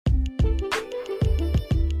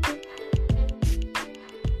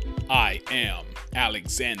am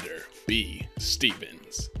Alexander B.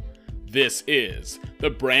 Stevens. This is the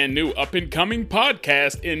brand new up-and-coming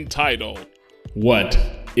podcast entitled, What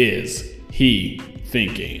Is He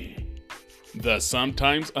Thinking? The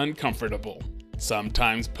sometimes uncomfortable,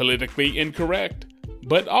 sometimes politically incorrect,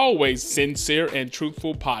 but always sincere and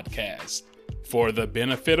truthful podcast for the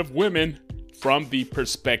benefit of women from the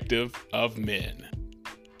perspective of men.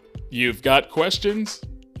 You've got questions?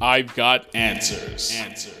 I've got answers.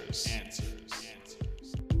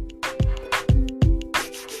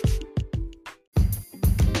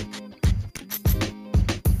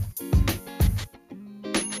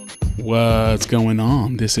 What's going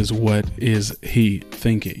on? This is What Is He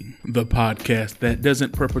Thinking? The podcast that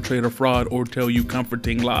doesn't perpetrate a fraud or tell you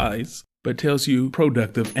comforting lies, but tells you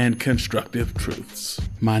productive and constructive truths.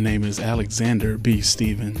 My name is Alexander B.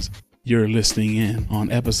 Stevens. You're listening in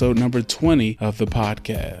on episode number 20 of the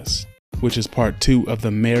podcast, which is part 2 of the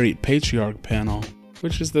Married Patriarch panel,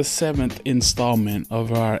 which is the 7th installment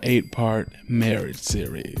of our 8-part marriage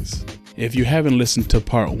series. If you haven't listened to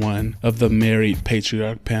part 1 of the Married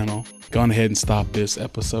Patriarch panel, go ahead and stop this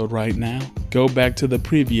episode right now. Go back to the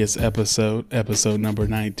previous episode number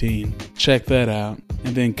 19. Check that out,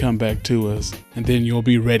 and then come back to us, and then you'll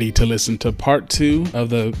be ready to listen to part 2 of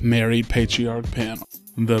the Married Patriarch panel.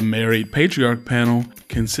 The Married Patriarch panel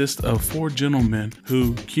consists of 4 gentlemen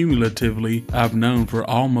who cumulatively I've known for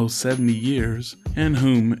almost 70 years and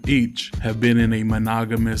whom each have been in a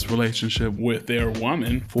monogamous relationship with their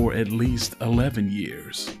woman for at least 11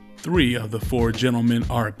 years. 3 of the 4 gentlemen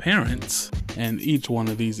are parents, and each one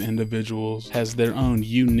of these individuals has their own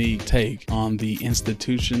unique take on the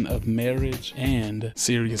institution of marriage and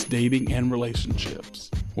serious dating and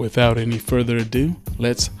relationships. Without any further ado,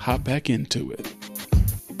 let's hop back into it.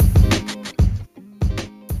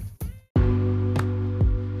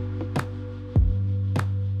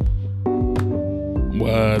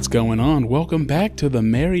 What's going on? Welcome back to the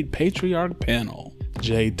Married Patriarch panel.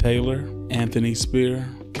 Jay Taylor, Anthony Spear,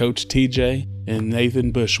 Coach TJ, and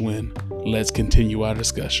Nathan Bushwin. Let's continue our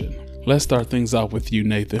discussion. Let's start things off with you,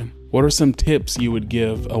 Nathan. What are some tips you would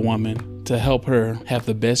give a woman to help her have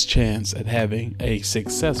the best chance at having a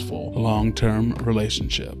successful long-term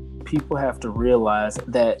relationship? People have to realize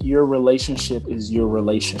that your relationship is your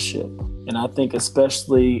relationship. And I think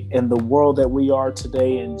especially in the world that we are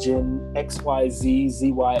today in Gen XYZ,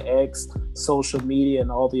 ZYX, social media,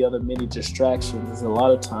 and all the other many distractions, a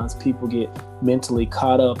lot of times people get mentally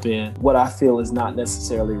caught up in what I feel is not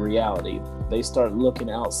necessarily reality. They start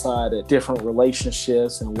looking outside at different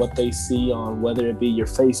relationships and what they see on whether it be your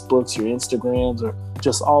Facebooks, your Instagrams, or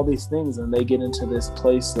just all these things, and they get into this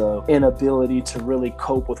place of inability to really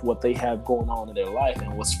cope with what they have going on in their life.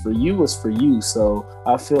 And what's for you is for you. So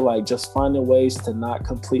I feel like just finding ways to not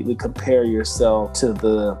completely compare yourself to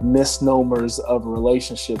the misnomers of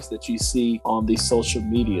relationships that you see on these social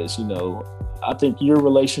medias. I think your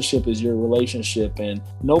relationship is your relationship, and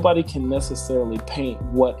nobody can necessarily paint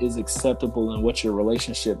what is acceptable and what your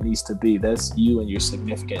relationship needs to be. That's you and your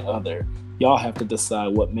significant other. Y'all have to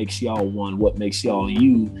decide what makes y'all one, what makes y'all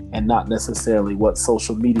you, and not necessarily what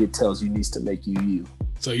social media tells you needs to make you you.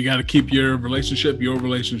 So you got to keep your relationship,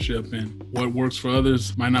 and what works for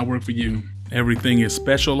others might not work for you. Everything is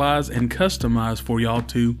specialized and customized for y'all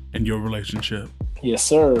two and your relationship. Yes,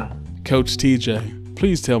 sir. Coach TJ,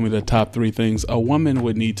 please tell me the top 3 things a woman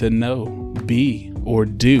would need to know, be, or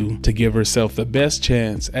do to give herself the best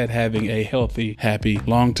chance at having a healthy, happy,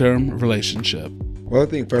 long-term relationship. Well, I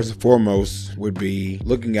think first and foremost would be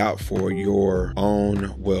looking out for your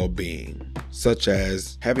own well-being, such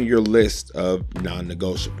as having your list of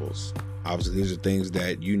non-negotiables. Obviously, these are things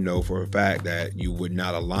that you know for a fact that you would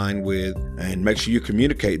not align with, and make sure you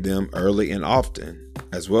communicate them early and often,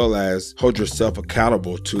 as well as hold yourself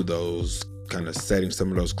accountable to those. Kind of setting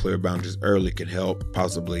some of those clear boundaries early can help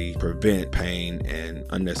possibly prevent pain and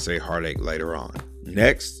unnecessary heartache later on.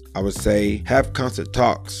 Next, I would say have constant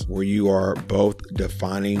talks where you are both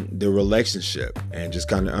defining the relationship and just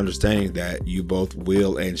kind of understanding that you both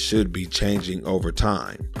will and should be changing over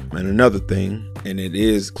time. And another thing, and it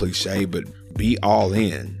is cliche, but be all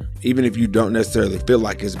in. Even if you don't necessarily feel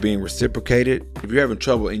like it's being reciprocated, if you're having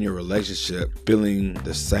trouble in your relationship feeling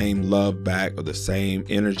the same love back or the same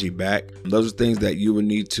energy back, those are things that you would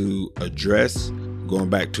need to address. Going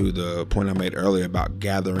back to the point I made earlier about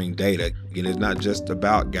gathering data. Again, it's not just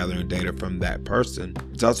about gathering data from that person.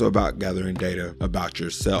 It's also about gathering data about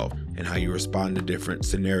yourself and how you respond to different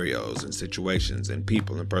scenarios and situations and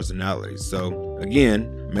people and personalities. So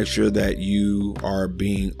again, make sure that you are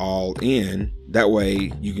being all in. That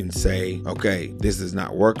way you can say, okay, this is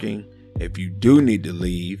not working. If you do need to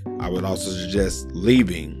leave, I would also suggest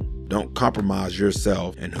leaving Don't compromise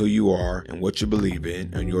yourself and who you are and what you believe in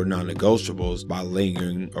and your non-negotiables by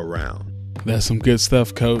lingering around. That's some good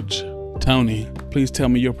stuff, Coach. Tony, please tell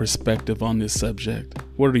me your perspective on this subject.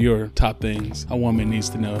 What are your top things a woman needs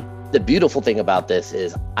to know? The beautiful thing about this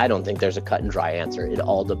is I don't think there's a cut and dry answer. It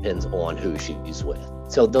all depends on who she's with.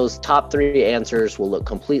 So those top 3 answers will look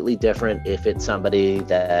completely different if it's somebody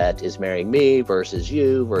that is marrying me versus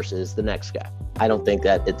you versus the next guy. I don't think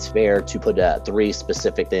that it's fair to put 3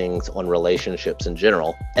 specific things on relationships in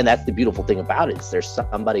general. And that's the beautiful thing about it, is there's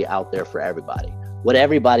somebody out there for everybody. What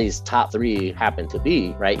everybody's top 3 happen to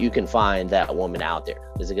be, right? You can find that woman out there.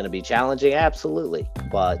 Is it going to be challenging? Absolutely.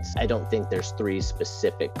 But I don't think there's 3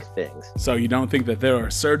 specific things. So you don't think that there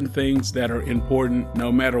are certain things that are important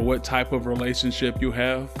no matter what type of relationship you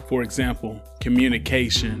have? For example,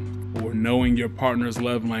 communication or knowing your partner's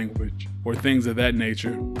love language or things of that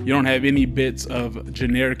nature. You don't have any bits of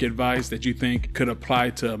generic advice that you think could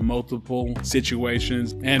apply to multiple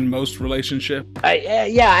situations and most relationships?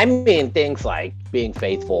 I mean things like being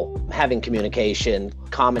faithful, having communication,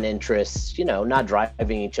 common interests, not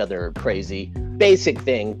driving each other crazy, basic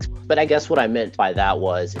things. But I guess what I meant by that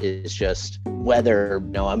is just whether,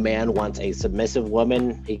 a man wants a submissive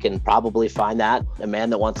woman, he can probably find that. A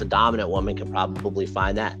man that wants a dominant woman can probably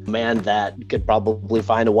find that. A man that could probably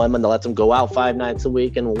find a woman that lets him go out 5 nights a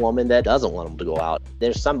week and a woman that doesn't want him to go out.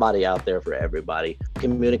 There's somebody out there for everybody.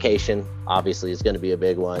 Communication, obviously, is going to be a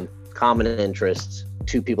big one. Common interests,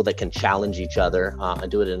 2 people that can challenge each other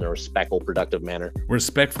and do it in a respectful, productive manner.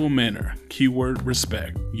 Respectful manner. Keyword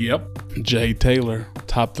respect. Yep. Jay Taylor,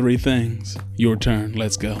 top 3 things. Your turn.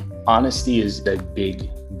 Let's go. Honesty is the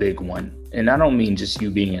big one. And I don't mean just you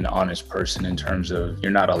being an honest person in terms of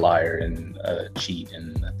you're not a liar and a cheat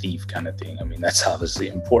and a thief kind of thing. I mean, that's obviously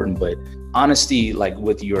important, but honesty, like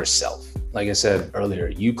with yourself. Like I said earlier,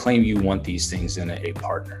 you claim you want these things in a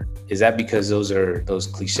partner. Is that because those are those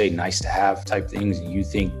cliche nice to have type things and you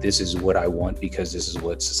think this is what I want because this is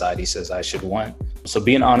what society says I should want? So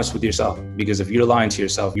being honest with yourself, because if you're lying to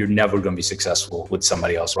yourself, you're never going to be successful with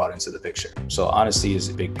somebody else brought into the picture. So honesty is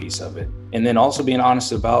a big piece of it. And then also being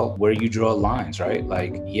honest about where you draw lines, right?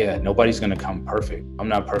 Like, yeah, nobody's going to come perfect. I'm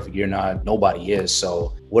not perfect. You're not. Nobody is.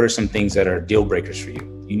 So what are some things that are deal breakers for you?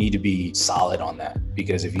 You need to be solid on that,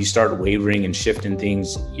 because if you start wavering and shifting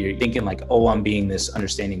things, you're thinking like, oh, I'm being this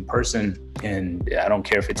understanding person. And I don't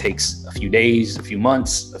care if it takes a few days, a few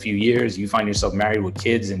months, a few years, you find yourself married with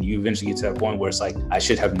kids and you eventually get to that point where it's like, I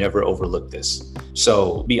should have never overlooked this.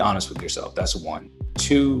 So be honest with yourself. That's 1.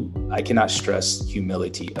 2, I cannot stress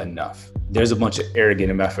humility enough. There's a bunch of arrogant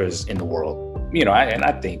MFers in the world, and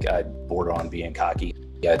I think I border on being cocky.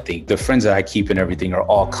 I think the friends that I keep and everything are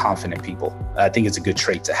all confident people. I think it's a good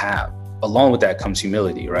trait to have. Along with that comes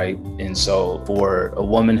humility, right? And so for a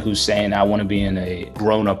woman who's saying, I want to be in a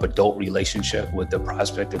grown-up adult relationship with the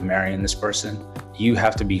prospect of marrying this person, you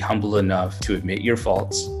have to be humble enough to admit your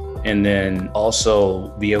faults and then also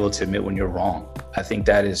be able to admit when you're wrong. I think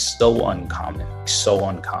that is so uncommon.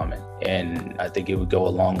 And I think it would go a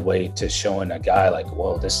long way to showing a guy like,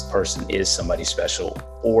 well, this person is somebody special,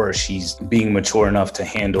 or she's being mature enough to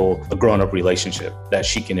handle a grown-up relationship that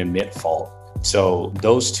she can admit fault. So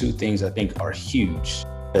those 2 things I think are huge.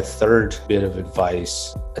 The third bit of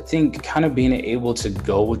advice, I think kind of being able to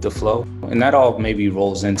go with the flow, and that all maybe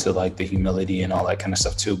rolls into like the humility and all that kind of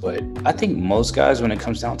stuff too. But I think most guys, when it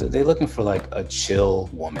comes down to it, they're looking for like a chill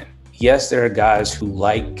woman. Yes, there are guys who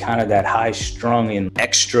like kind of that high strung and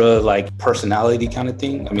extra like personality kind of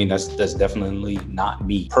thing. I mean, that's definitely not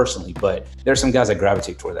me personally, but there are some guys that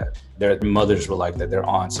gravitate toward that. Their mothers were like that, their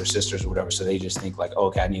aunts or sisters or whatever. So they just think like, oh,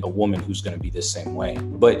 okay, I need a woman who's going to be the same way.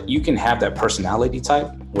 But you can have that personality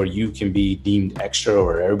type where you can be deemed extra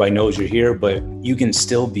or everybody knows you're here, but you can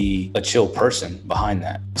still be a chill person behind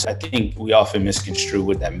that. So I think we often misconstrue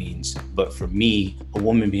what that means. But for me, a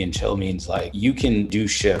woman being chill means like you can do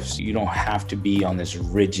shifts. You don't have to be on this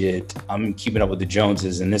rigid, I'm keeping up with the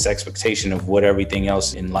Joneses and this expectation of what everything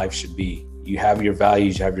else in life should be. You have your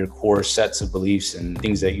values, you have your core sets of beliefs and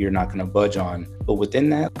things that you're not going to budge on. But within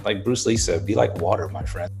that, like Bruce Lee said, be like water, my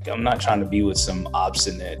friend. I'm not trying to be with some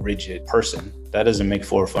obstinate, rigid person. That doesn't make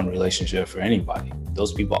for a fun relationship for anybody.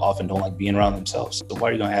 Those people often don't like being around themselves. So why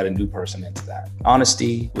are you going to add a new person into that?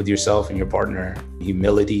 Honesty with yourself and your partner,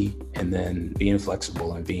 humility, and then being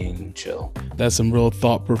flexible and being chill. That's some real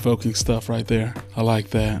thought-provoking stuff right there. I like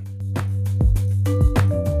that.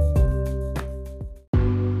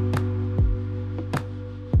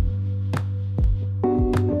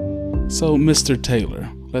 So, Mr.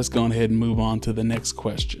 Taylor, let's go ahead and move on to the next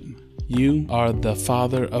question. You are the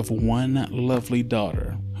father of one lovely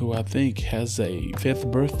daughter who I think has a 5th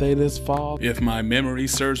birthday this fall, if my memory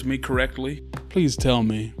serves me correctly. Please tell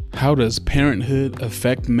me, how does parenthood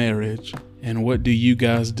affect marriage? And what do you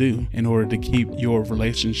guys do in order to keep your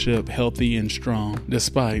relationship healthy and strong,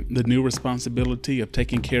 despite the new responsibility of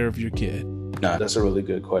taking care of your kid? No, that's a really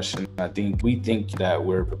good question. I think we think that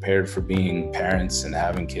we're prepared for being parents and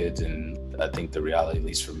having kids, and I think the reality, at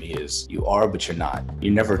least for me, is you are, but you're not.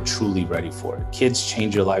 You're never truly ready for it. Kids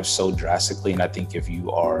change your life so drastically, and I think if you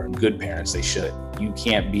are good parents, they should. You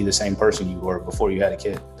can't be the same person you were before you had a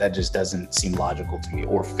kid. That just doesn't seem logical to me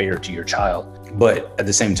or fair to your child. But at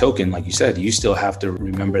the same token, like you said, you still have to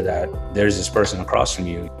remember that there's this person across from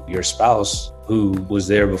you, your spouse, who was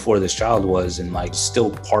there before this child was, and like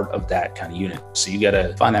still part of that kind of unit. So you got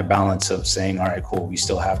to find that balance of saying, all right, cool, we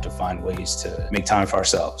still have to find ways to make time for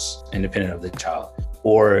ourselves, independent of the child.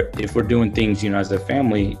 Or if we're doing things, as a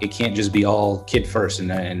family, it can't just be all kid first.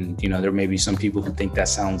 And there may be some people who think that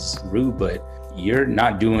sounds rude, but you're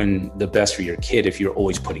not doing the best for your kid if you're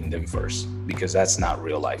always putting them first, because that's not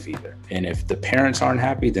real life either. And if the parents aren't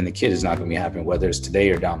happy, then the kid is not going to be happy, whether it's today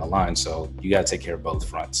or down the line. So you got to take care of both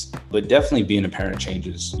fronts. But definitely being a parent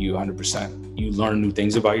changes you 100%. You learn new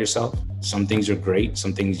things about yourself. Some things are great.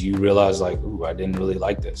 Some things you realize like, ooh, I didn't really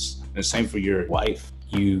like this. And the same for your wife.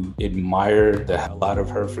 You admire the hell out of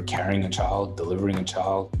her for carrying a child, delivering a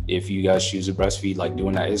child. If you guys choose to breastfeed, like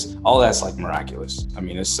doing that, all that's like miraculous. I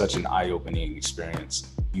mean, it's such an eye-opening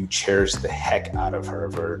experience. You cherish the heck out of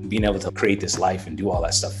her for being able to create this life and do all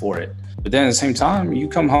that stuff for it. But then at the same time, you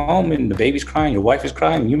come home and the baby's crying, your wife is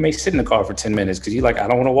crying, you may sit in the car for 10 minutes because you're like, I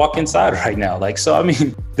don't want to walk inside right now.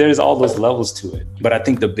 There's all those levels to it. But I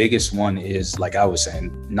think the biggest one is, like I was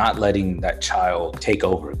saying, not letting that child take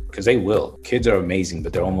over, because they will. Kids are amazing,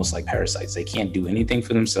 but they're almost like parasites. They can't do anything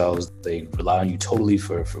for themselves. They rely on you totally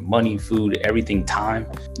for money, food, everything, time.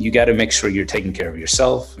 You got to make sure you're taking care of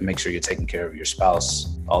yourself and make sure you're taking care of your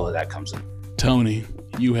spouse. All of that comes in. Tony,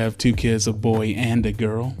 you have 2 kids, a boy and a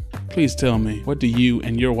girl. Please tell me, what do you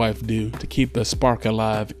and your wife do to keep the spark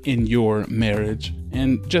alive in your marriage?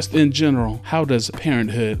 And just in general, how does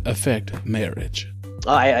parenthood affect marriage?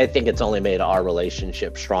 I think it's only made our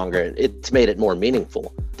relationship stronger. It's made it more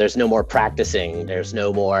meaningful. There's no more practicing. There's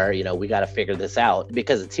no more, we got to figure this out,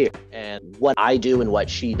 because it's here. And what I do and what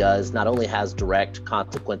she does not only has direct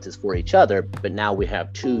consequences for each other, but now we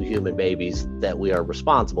have 2 human babies that we are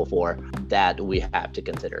responsible for that we have to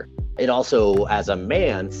consider. It also, as a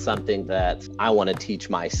man, something that I want to teach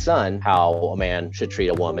my son how a man should treat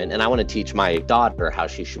a woman, and I want to teach my daughter how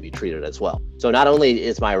she should be treated as well. So not only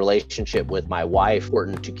is my relationship with my wife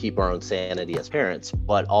important to keep our own sanity as parents,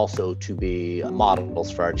 but also to be models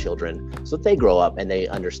for our children so that they grow up and they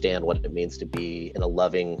understand what it means to be in a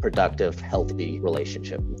loving, productive, healthy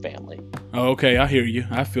relationship and family. Okay, I hear you.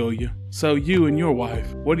 I feel you. So you and your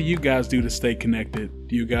wife, what do you guys do to stay connected?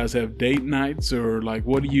 Do you guys have date nights, or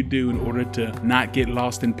what do you do in order to not get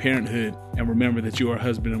lost in parenthood and remember that you are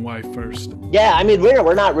husband and wife first? Yeah,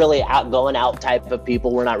 we're not really going out type of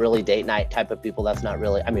people. We're not really date night type of people. That's not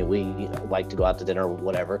really, we like to go out to dinner or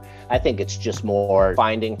whatever. I think it's just more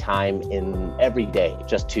finding time in every day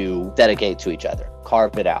just to dedicate to each other.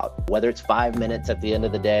 Carve it out, whether it's 5 minutes at the end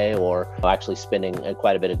of the day or actually spending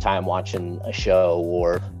quite a bit of time watching a show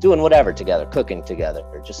or doing whatever together, cooking together,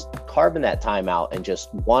 or just carving that time out and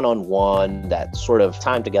just one-on-one, that sort of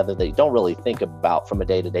time together that you don't really think about from a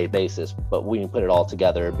day-to-day basis, but when you put it all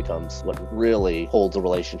together, it becomes what really holds a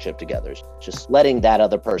relationship together. Just letting that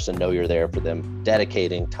other person know you're there for them,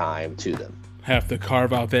 dedicating time to them. Have to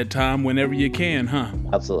carve out that time whenever you can, huh?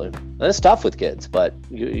 Absolutely. And it's tough with kids, but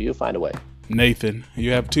you find a way. Nathan,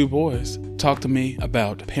 you have 2 boys. Talk to me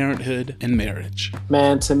about parenthood and marriage.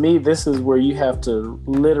 Man, to me, this is where you have to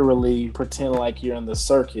literally pretend like you're in the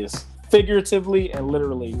circus, figuratively and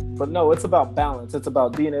literally. But no, it's about balance. It's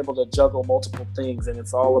about being able to juggle multiple things. And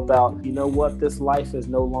it's all about, this life is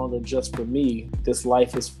no longer just for me. This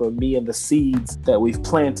life is for me and the seeds that we've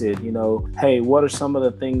planted. Hey, what are some of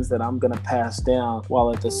the things that I'm going to pass down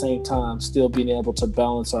while at the same time still being able to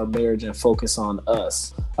balance our marriage and focus on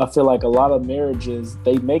us? I feel like a lot of marriages,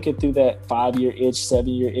 they make it through that 5-year itch,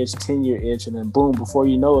 7-year itch, 10-year itch, and then boom, before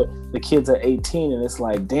you know it, the kids are 18 and it's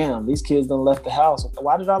like, damn, these kids done left the house.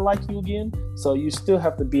 Why did I like you again? So you still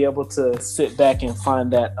have to be able to sit back and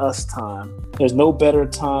find that us time. There's no better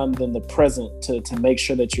time than the present to make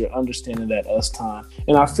sure that you're understanding that us time.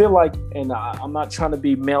 And I feel like, and I'm not trying to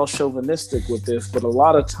be male chauvinistic with this, but a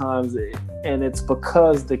lot of times, and it's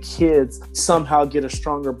because the kids somehow get a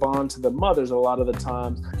stronger bond to the mothers a lot of the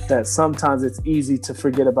times, that sometimes it's easy to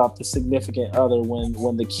forget about the significant other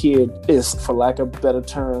when the kid is, for lack of better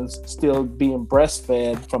terms, still being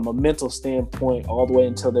breastfed from a mental standpoint all the way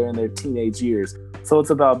until they're in their teenage years. So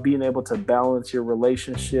it's about being able to balance your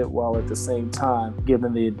relationship while at the same time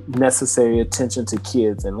giving the necessary attention to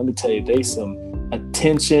kids. And let me tell you, they some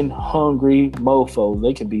attention hungry mofos.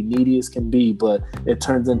 They can be needy as can be, but it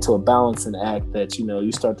turns into a balancing act that,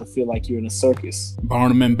 you start to feel like you're in a circus.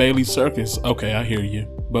 Barnum and Bailey circus. Okay, I hear you.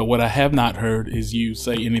 But what I have not heard is you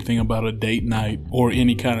say anything about a date night or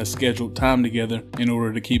any kind of scheduled time together in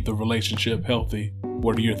order to keep the relationship healthy.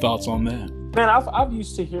 What are your thoughts on that? Man, I've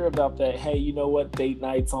used to hear about that. Hey, you know what? Date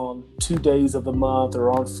nights on 2 days of the month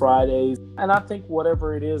or on Fridays. And I think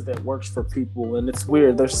whatever it is that works for people. And it's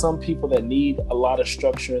weird. There's some people that need a lot of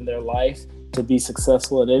structure in their life to be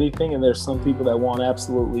successful at anything. And there's some people that want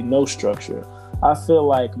absolutely no structure. I feel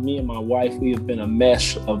like me and my wife, we have been a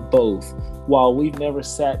mesh of both. While we've never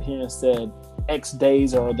sat here and said X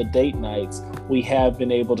days are the date nights, we have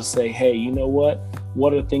been able to say, hey, you know what?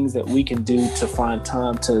 What are things that we can do to find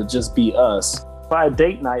time to just be us? By a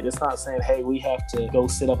date night, it's not saying, hey, we have to go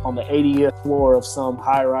sit up on the 80th floor of some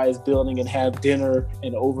high-rise building and have dinner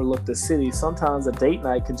and overlook the city. Sometimes a date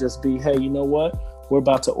night could just be, hey, you know what? We're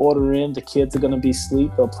about to order in. The kids are going to be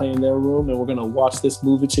asleep. They'll play in their room, and we're going to watch this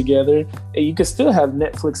movie together. And you can still have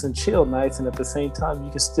Netflix and chill nights, and at the same time, you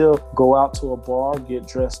can still go out to a bar, get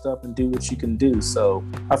dressed up, and do what you can do. So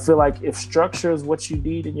I feel like if structure is what you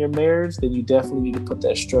need in your marriage, then you definitely need to put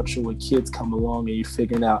that structure when kids come along and you're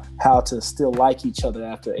figuring out how to still like each other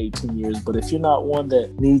after 18 years. But if you're not one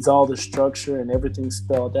that needs all the structure and everything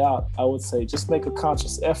spelled out, I would say just make a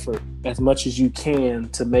conscious effort as much as you can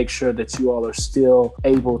to make sure that you all are still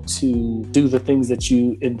able to do the things that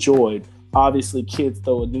you enjoyed. Obviously, kids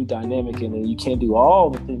throw a new dynamic in, and you can't do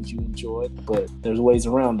all the things you enjoyed, but there's ways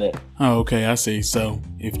around that. Oh, okay, I see. So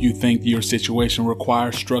if you think your situation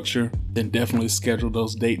requires structure, then definitely schedule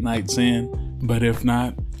those date nights in. But if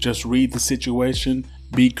not, just read the situation,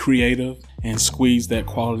 be creative, and squeeze that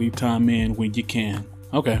quality time in when you can.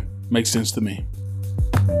 Okay, makes sense to me.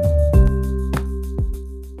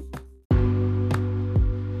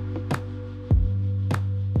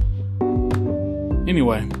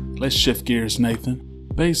 Anyway, let's shift gears, Nathan.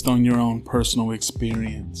 Based on your own personal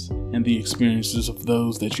experience and the experiences of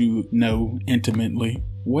those that you know intimately,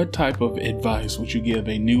 what type of advice would you give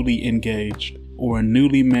a newly engaged or a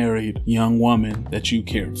newly married young woman that you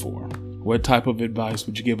cared for? What type of advice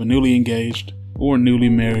would you give a newly engaged or newly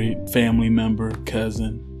married family member,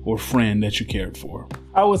 cousin, or friend that you cared for?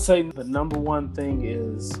 I would say the number one thing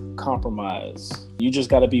is compromise. You just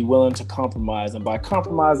got to be willing to compromise. And by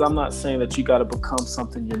compromise, I'm not saying that you got to become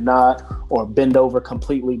something you're not or bend over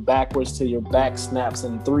completely backwards till your back snaps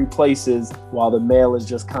in 3 places while the male is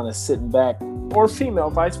just kind of sitting back, or female,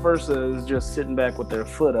 vice versa, is just sitting back with their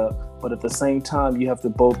foot up. But at the same time, you have to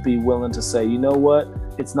both be willing to say, you know what?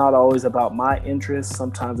 It's not always about my interests.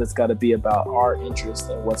 Sometimes it's got to be about our interests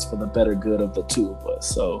and what's for the better good of the two of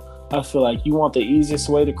us. So I feel like you want the easiest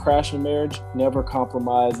way to crash a marriage, never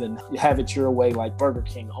compromise and have it your way like Burger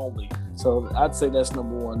King only. So I'd say that's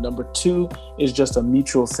number one. Number two is just a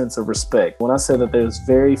mutual sense of respect. When I say that there's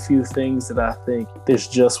very few things that I think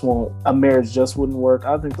a marriage just wouldn't work,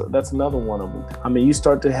 I think that's another one of them. I mean, you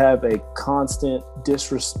start to have a constant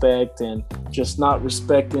disrespect and just not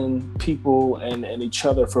respecting people and each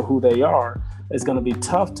other for who they are. It's going to be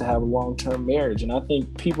tough to have a long-term marriage. And I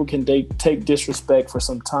think people can take disrespect for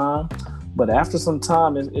some time, but after some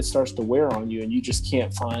time, it starts to wear on you and you just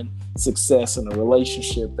can't find success in a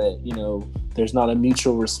relationship that, there's not a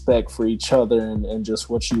mutual respect for each other and just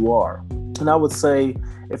what you are. And I would say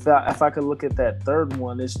if I could look at that third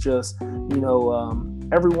one, it's just,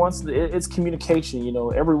 it's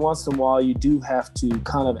communication. Every once in a while, you do have to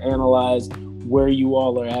kind of analyze where you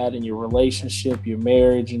all are at in your relationship, your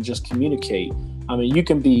marriage, and just communicate. I mean, you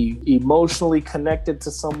can be emotionally connected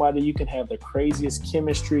to somebody, you can have the craziest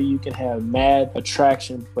chemistry, you can have mad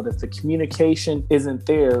attraction, but if the communication isn't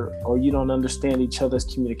there or you don't understand each other's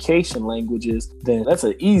communication languages, then that's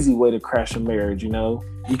an easy way to crash a marriage,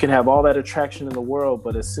 You can have all that attraction in the world,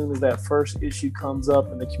 but as soon as that first issue comes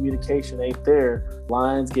up and the communication ain't there,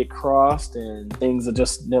 lines get crossed and things will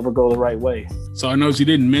just never go the right way. So I noticed you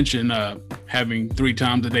didn't mention having 3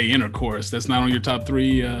 times a day intercourse. That's not on your top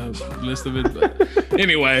 3 list of it. But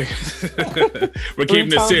Anyway, we're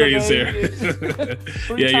keeping it serious here.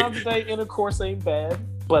 Three times a day intercourse ain't bad,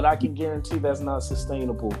 but I can guarantee that's not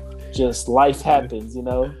sustainable. Just life happens,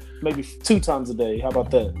 maybe 2 times a day. How about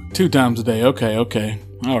that? 2 times a day. Okay.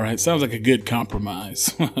 All right. Sounds like a good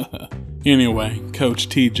compromise. Anyway, Coach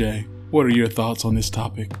TJ, what are your thoughts on this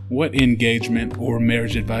topic? What engagement or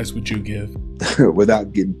marriage advice would you give?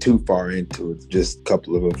 Without getting too far into it, just a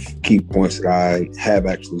couple of key points that I have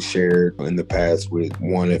actually shared in the past with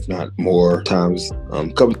one, if not more times. A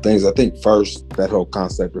couple of things. I think first, that whole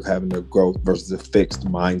concept of having a growth versus a fixed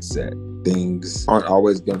mindset. Things aren't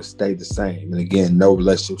always going to stay the same. And again, no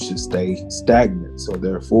relationship should stay stagnant. So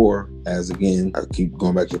therefore, as again, I keep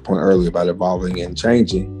going back to your point earlier about evolving and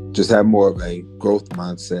changing, just have more of a growth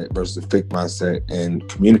mindset versus a fixed mindset and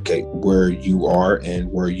communicate where you are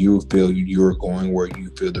and where you feel you're going, where you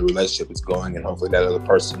feel the relationship is going, and hopefully that other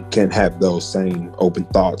person can have those same open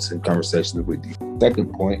thoughts and conversations with you.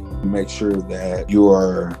 Second point, make sure that you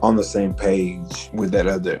are on the same page with that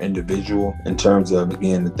other individual in terms of,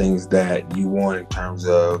 again, the things that you want in terms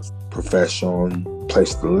of profession,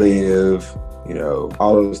 place to live.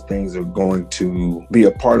 All those things are going to be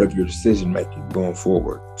a part of your decision making going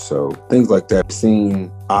forward. So things like that seem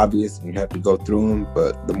obvious and you have to go through them,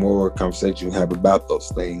 but the more conversation you have about those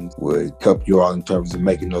things would help you all in terms of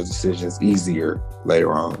making those decisions easier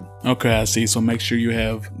later on. Okay, I see. So make sure you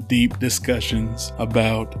have deep discussions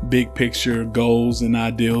about big picture goals and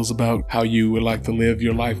ideals about how you would like to live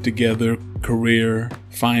your life together, career,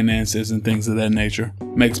 finances, and things of that nature.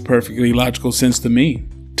 Makes perfectly logical sense to me.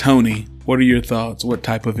 Tony, what are your thoughts? What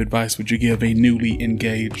type of advice would you give a newly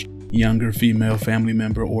engaged younger female family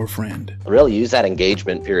member or friend? Really use that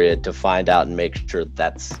engagement period to find out and make sure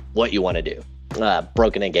that's what you want to do.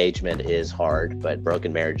 Broken engagement is hard, but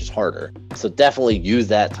broken marriage is harder. So definitely use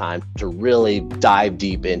that time to really dive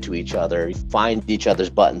deep into each other, find each other's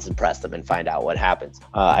buttons and press them and find out what happens.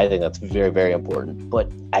 I think that's very, very important. But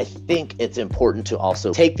I think it's important to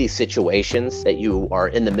also take these situations that you are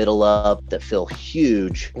in the middle of that feel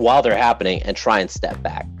huge while they're happening and try and step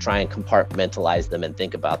back, try and compartmentalize them and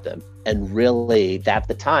think about them. And really, that's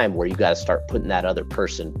the time where you got to start putting that other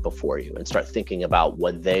person before you and start thinking about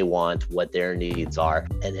what they want, what their needs are.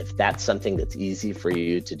 And if that's something that's easy for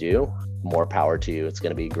you to do, more power to you. It's going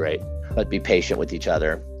to be great. But be patient with each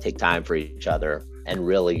other, take time for each other, and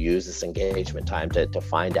really use this engagement time to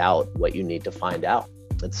find out what you need to find out.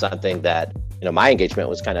 It's something that, my engagement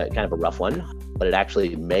was kind of a rough one, but it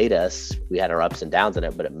actually made us, we had our ups and downs in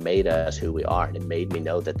it, but it made us who we are. And it made me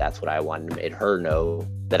know that that's what I wanted. It made her know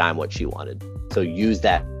that I'm what she wanted. So use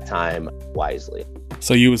that time wisely.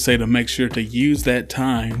 So you would say to make sure to use that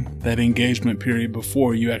time, that engagement period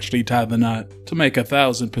before you actually tie the knot, to make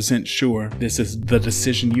 1,000% sure this is the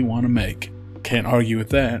decision you want to make. Can't argue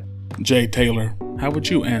with that. Jay Taylor, how would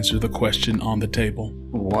you answer the question on the table?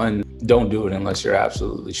 One, don't do it unless you're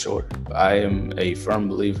absolutely sure. I am a firm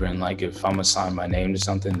believer in, if I'm gonna sign my name to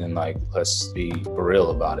something, then let's be for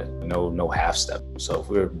real about it. No half step. So if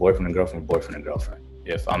we're boyfriend and girlfriend.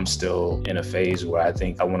 If I'm still in a phase where I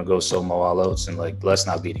think I want to go solo all oats, and let's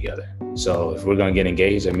not be together. So if we're going to get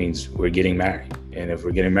engaged, that means we're getting married. And if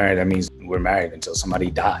we're getting married, that means we're married until somebody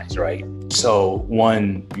dies, right? So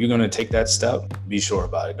one, you're going to take that step, be sure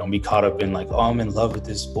about it. Don't be caught up in I'm in love with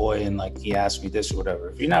this boy and he asked me this or whatever.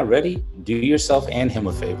 If you're not ready, do yourself and him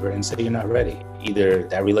a favor and say you're not ready. Either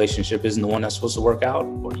that relationship isn't the one that's supposed to work out,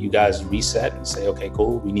 or you guys reset and say, okay,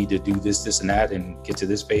 cool, we need to do this and that and get to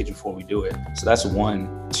this page before we do it. So that's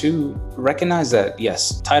one. Two, recognize that,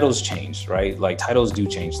 yes, titles change, right? Titles do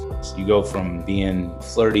change things. You go from being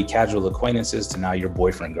flirty, casual acquaintances to now your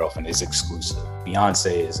boyfriend, girlfriend is exclusive.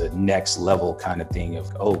 Beyonce is a next level kind of thing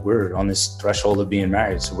of, we're on this threshold of being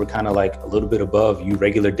married. So we're kind of a little bit above you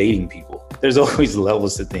regular dating people. There's always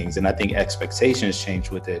levels to things. And I think expectations change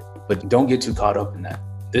with it, but don't get too caught up in that.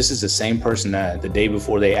 This is the same person that the day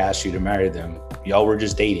before they asked you to marry them, y'all were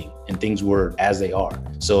just dating and things were as they are.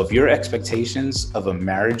 So if your expectations of a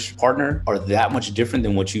marriage partner are that much different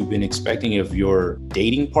than what you've been expecting of your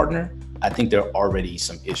dating partner, I think there are already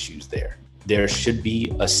some issues there. There should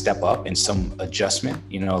be a step up and some adjustment,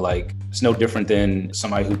 it's no different than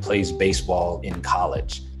somebody who plays baseball in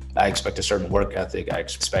college. I expect a certain work ethic. I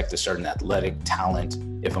expect a certain athletic talent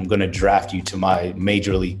if I'm going to draft you to my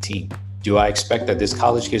major league team. Do I expect that this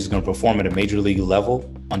college kid is going to perform at a major league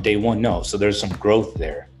level on day one? No. So there's some growth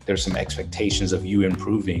there. There's some expectations of you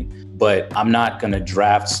improving, but I'm not going to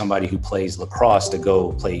draft somebody who plays lacrosse to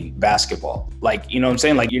go play basketball. You know what I'm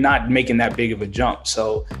saying? You're not making that big of a jump.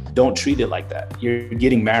 So don't treat it like that. You're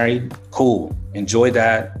getting married. Cool. Enjoy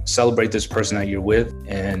that. Celebrate this person that you're with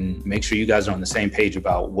and make sure you guys are on the same page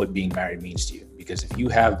about what being married means to you. Because if you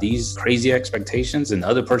have these crazy expectations and the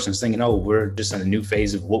other person's thinking, oh, we're just in a new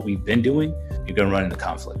phase of what we've been doing, you're going to run into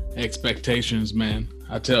conflict. Expectations, man.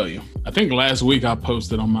 I tell you, I think last week I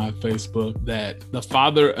posted on my Facebook that the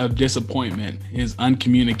father of disappointment is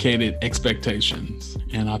uncommunicated expectations.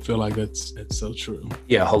 And I feel like that's so true.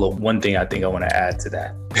 Yeah, hold on. One thing I think I want to add to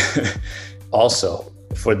that. Also,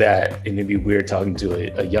 for that, it may be weird talking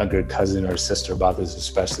to a younger cousin or sister about this,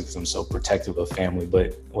 especially because I'm so protective of family,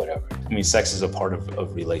 but whatever. I mean, sex is a part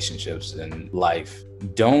of relationships and life.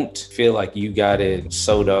 Don't feel like you got it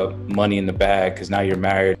sewed up, money in the bag, because now you're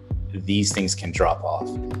married. These things can drop off.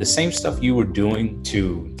 The same stuff you were doing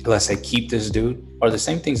to, let's say, keep this dude are the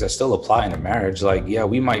same things that still apply in a marriage. Like, yeah,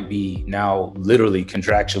 we might be now literally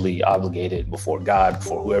contractually obligated before God,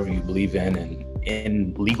 before whoever you believe in, and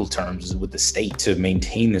in legal terms with the state to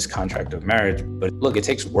maintain this contract of marriage. But look, it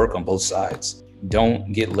takes work on both sides.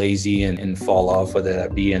 Don't get lazy and fall off, whether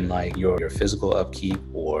that be in like your physical upkeep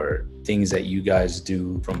or things that you guys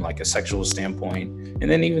do from like a sexual standpoint. And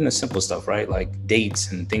then even the simple stuff, right? Like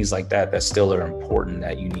dates and things like that still are important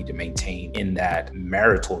that you need to maintain in that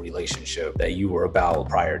marital relationship that you were about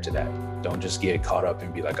prior to that. Don't just get caught up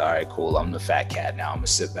and be like, all right, cool, I'm the fat cat now, I'm gonna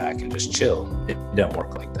sit back and just chill. It doesn't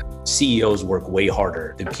work like that. CEOs work way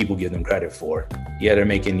harder than people give them credit for. Yeah, they're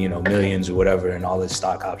making, millions or whatever and all this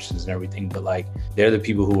stock options and everything, but like they're the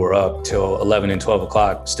people who were up till 11 and 12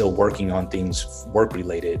 o'clock still working on things work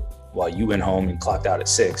related, while you went home and clocked out at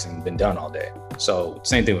 6 and been done all day. So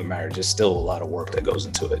same thing with marriage. There's still a lot of work that goes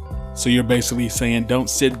into it. So you're basically saying don't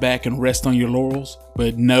sit back and rest on your laurels,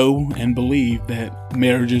 but know and believe that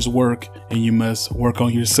marriage is work and you must work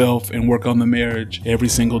on yourself and work on the marriage every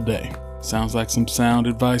single day. Sounds like some sound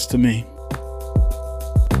advice to me.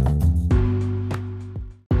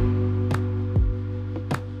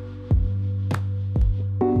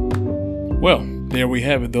 Well, there we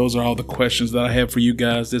have it. Those are all the questions that I have for you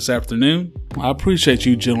guys this afternoon. I appreciate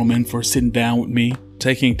you gentlemen for sitting down with me,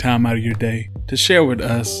 taking time out of your day to share with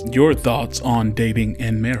us your thoughts on dating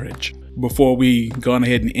and marriage. Before we go on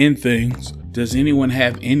ahead and end things, does anyone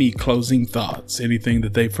have any closing thoughts? Anything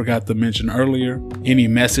that they forgot to mention earlier? Any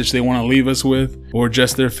message they want to leave us with? Or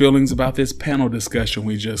just their feelings about this panel discussion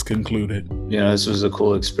we just concluded? This was a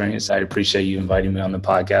cool experience. I appreciate you inviting me on the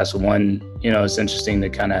podcast. One, it's interesting to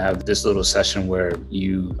kind of have this little session where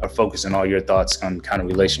you are focusing all your thoughts on kind of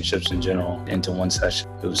relationships in general into one session.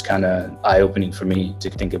 It was kind of eye-opening for me to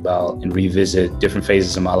think about and revisit different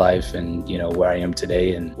phases of my life and, where I am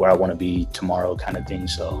today and where I want to be tomorrow kind of thing.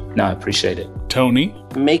 So, no, I appreciate it. Tony?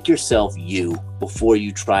 Make yourself you before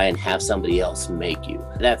you try and have somebody else make you.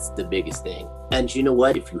 That's the biggest thing. And you know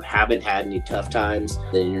what? If you haven't had any tough times,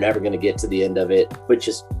 then you're never going to get to the end of it. But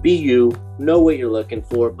just be you, know what you're looking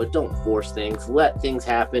for, but don't force things. Let things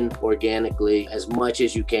happen organically as much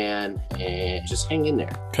as you can and just hang in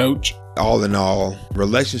there. Coach? All in all,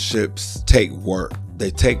 relationships take work.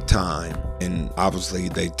 They take time. And obviously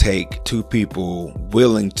they take two people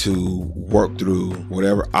willing to work through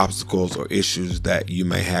whatever obstacles or issues that you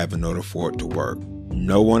may have in order for it to work.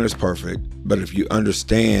 No one is perfect, but if you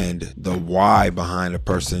understand the why behind a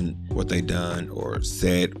person, what they done or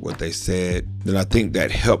said, what they said, then I think that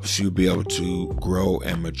helps you be able to grow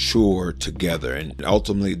and mature together. And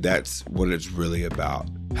ultimately, that's what it's really about.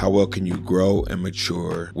 How well can you grow and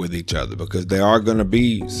mature with each other? Because there are going to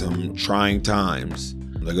be some trying times.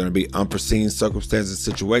 There are going to be unforeseen circumstances,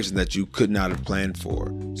 situations that you could not have planned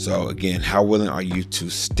for. So again, how willing are you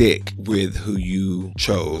to stick with who you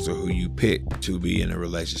chose or who you picked to be in a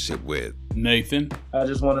relationship with? Nathan? I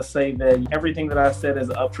just want to say that everything that I said is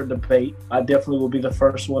up for debate. I definitely will be the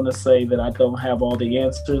first one to say that I don't have all the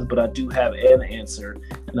answers, but I do have an answer.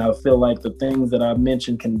 And I feel like the things that I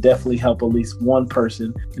mentioned can definitely help at least one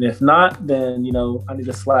person. And if not, then, I need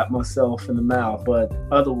to slap myself in the mouth. But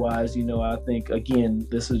otherwise, I think, again,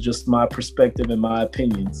 this is just my perspective and my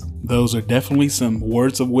opinions. Those are definitely some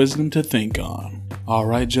words of wisdom to think on. All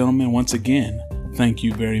right, gentlemen, once again, thank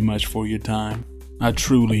you very much for your time. I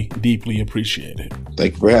truly, deeply appreciate it.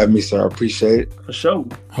 Thank you for having me, sir. I appreciate it. For sure.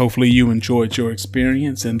 Hopefully you enjoyed your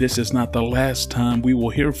experience, and this is not the last time we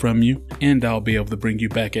will hear from you, and I'll be able to bring you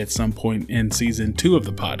back at some point in season 2 of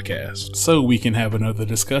the podcast so we can have another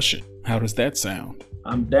discussion. How does that sound?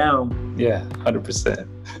 I'm down. Yeah, 100%.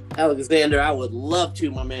 Alexander, I would love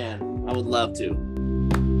to, my man. I would love to.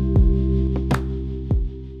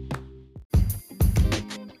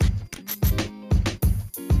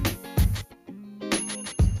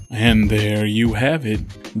 And there you have it,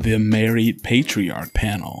 the Married Patriarch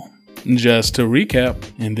panel. Just to recap,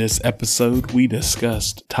 in this episode, we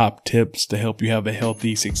discussed top tips to help you have a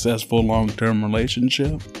healthy, successful, long-term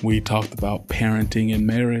relationship. We talked about parenting and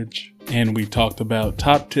marriage. And we talked about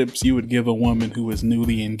top tips you would give a woman who is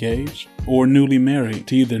newly engaged or newly married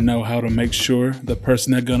to either know how to make sure the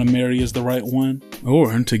person they're going to marry is the right one,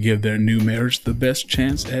 or to give their new marriage the best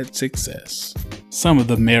chance at success. Some of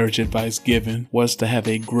the marriage advice given was to have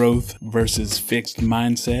a growth versus fixed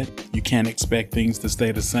mindset. You can't expect things to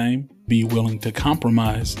stay the same. Be willing to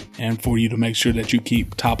compromise, and for you to make sure that you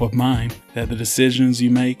keep top of mind that the decisions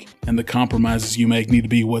you make and the compromises you make need to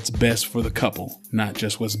be what's best for the couple, not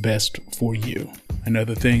just what's best for you.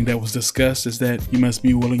 Another thing that was discussed is that you must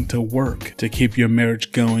be willing to work to keep your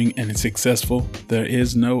marriage going and successful. There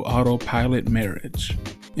is no autopilot marriage.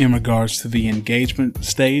 In regards to the engagement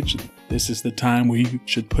stage, this is the time where you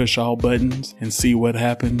should push all buttons and see what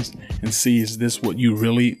happens and see, is this what you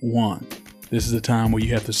really want? This is the time where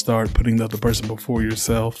you have to start putting the other person before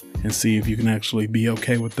yourself and see if you can actually be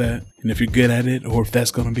okay with that, and if you're good at it, or if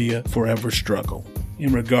that's going to be a forever struggle.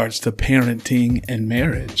 In regards to parenting and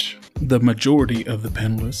marriage, the majority of the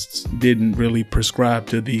panelists didn't really prescribe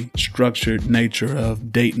to the structured nature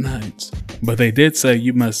of date nights, but they did say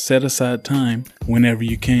you must set aside time whenever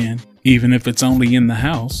you can, even if it's only in the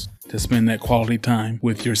house, to spend that quality time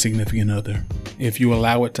with your significant other. If you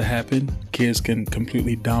allow it to happen, kids can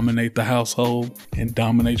completely dominate the household and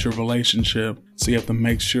dominate your relationship, so you have to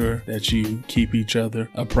make sure that you keep each other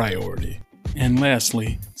a priority. And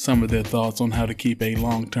lastly, some of their thoughts on how to keep a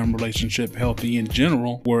long-term relationship healthy in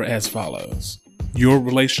general were as follows. Your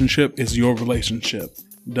relationship is your relationship.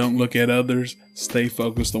 Don't look at others. Stay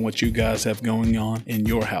focused on what you guys have going on in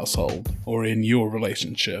your household or in your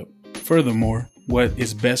relationship. Furthermore, what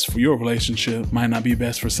is best for your relationship might not be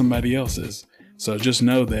best for somebody else's. So just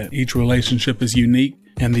know that each relationship is unique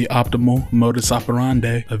and the optimal modus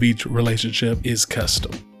operandi of each relationship is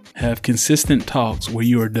custom. Have consistent talks where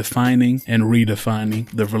you are defining and redefining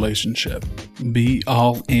the relationship. Be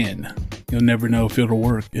all in. You'll never know if it'll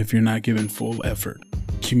work if you're not giving full effort.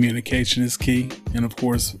 Communication is key, and of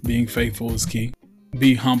course, being faithful is key.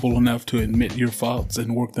 Be humble enough to admit your faults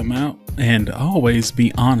and work them out, and always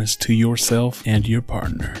be honest to yourself and your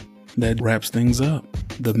partner. That wraps things up.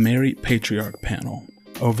 The Married Patriarch panel.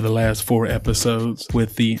 Over the last 4 episodes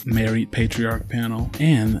with the Married Patriarch panel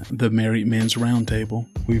and the Married Men's Roundtable,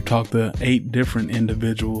 we've talked to 8 different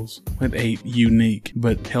individuals with 8 unique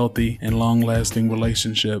but healthy and long-lasting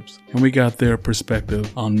relationships, and we got their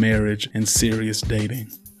perspective on marriage and serious dating.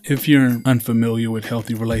 If you're unfamiliar with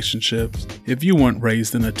healthy relationships, if you weren't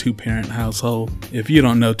raised in a 2-parent household, if you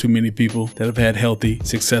don't know too many people that have had healthy,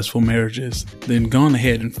 successful marriages, then go on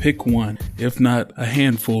ahead and pick one, if not a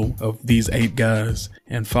handful of these 8 guys,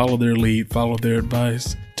 and follow their lead, follow their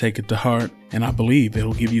advice, take it to heart, and I believe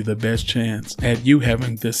it'll give you the best chance at you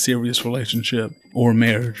having this serious relationship or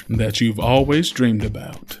marriage that you've always dreamed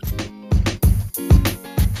about.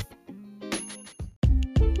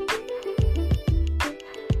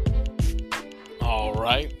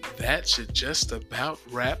 That should just about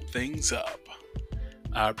wrap things up.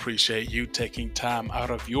 I appreciate you taking time out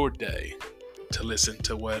of your day to listen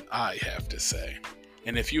to what I have to say.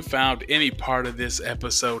 And if you found any part of this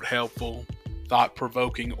episode helpful,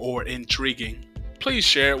 thought-provoking, or intriguing, please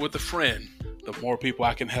share it with a friend. The more people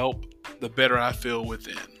I can help, the better I feel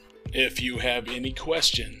within. If you have any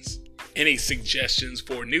questions, any suggestions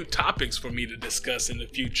for new topics for me to discuss in the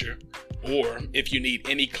future, or if you need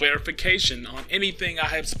any clarification on anything I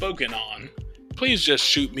have spoken on, please just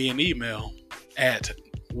shoot me an email at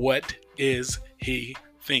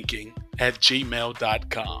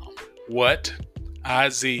whatishethinking@gmail.com.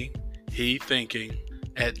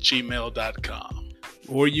 whatishethinking@gmail.com.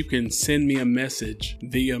 Or you can send me a message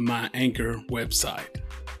via my Anchor website.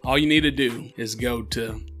 All you need to do is go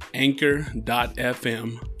to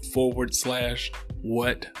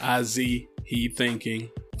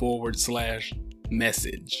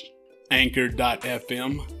anchor.fm/whatishethinking/message.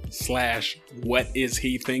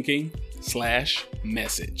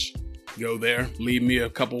 anchor.fm/whatishethinking/message. Go there, leave me a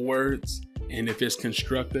couple words, and if it's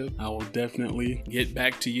constructive, I will definitely get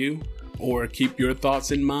back to you or keep your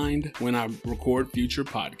thoughts in mind when I record future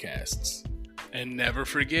podcasts. And never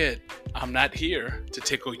forget, I'm not here to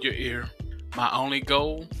tickle your ear. My only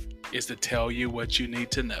goal is to tell you what you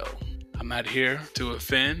need to know. I'm not here to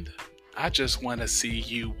offend. I just want to see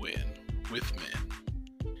you win with men.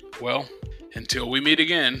 Well, until we meet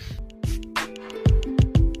again,